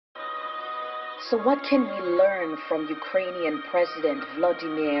So what can we learn from Ukrainian President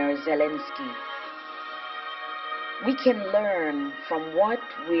Volodymyr Zelensky? We can learn from what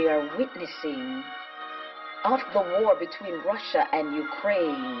we are witnessing of the war between Russia and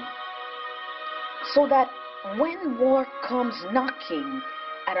Ukraine, so that when war comes knocking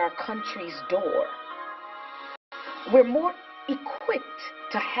at our country's door, we're more equipped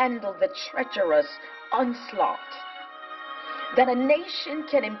to handle the treacherous onslaught that a nation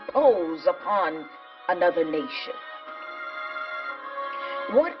can impose upon another nation.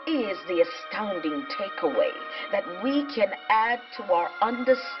 What is the astounding takeaway that we can add to our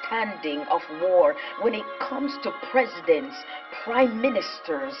understanding of war when it comes to presidents, prime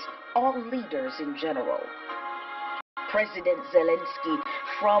ministers, all leaders in general? President Zelensky,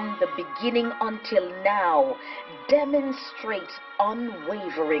 from the beginning until now, demonstrates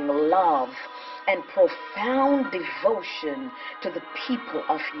unwavering love and profound devotion to the people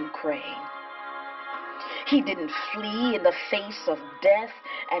of Ukraine. He didn't flee in the face of death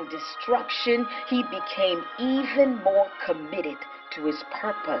and destruction. He became even more committed to his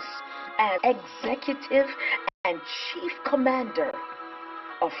purpose as executive and chief commander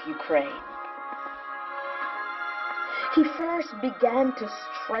of Ukraine. He first began to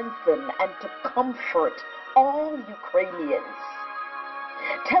strengthen and to comfort all Ukrainians,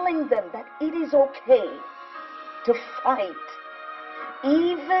 telling them that it is okay to fight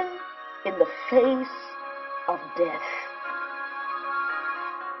even in the face of death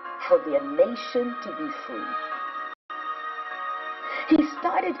for their nation to be free. He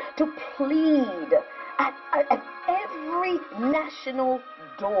started to plead at every national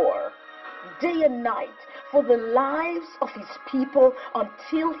door, day and night, for the lives of his people,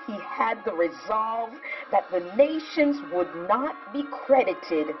 until he had the resolve that the nations would not be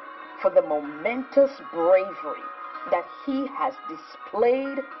credited for the momentous bravery that he has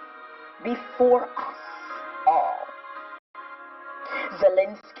displayed before us all.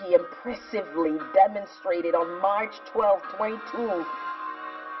 Zelensky impressively demonstrated on March 12, 22,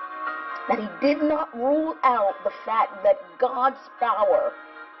 that he did not rule out the fact that God's power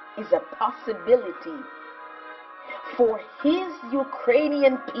is a possibility for his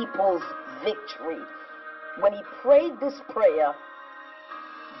Ukrainian people's victory when he prayed this prayer: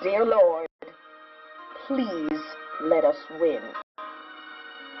 "Dear Lord, please let us win."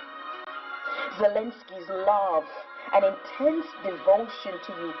 Zelensky's love and intense devotion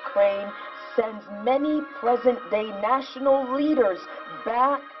to Ukraine sends many present-day national leaders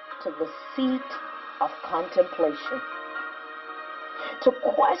back to the seat of contemplation, to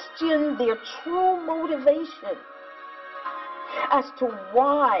question their true motivation as to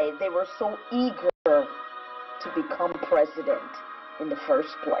why they were so eager to become president in the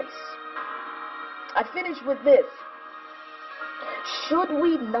first place. I finish with this. Should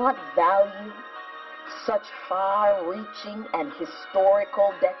we not value such far-reaching and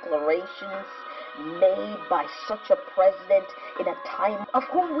historical declarations made by such a president in a time of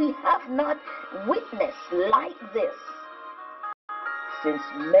whom we have not witnessed like this since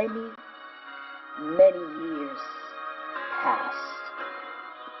many, many years?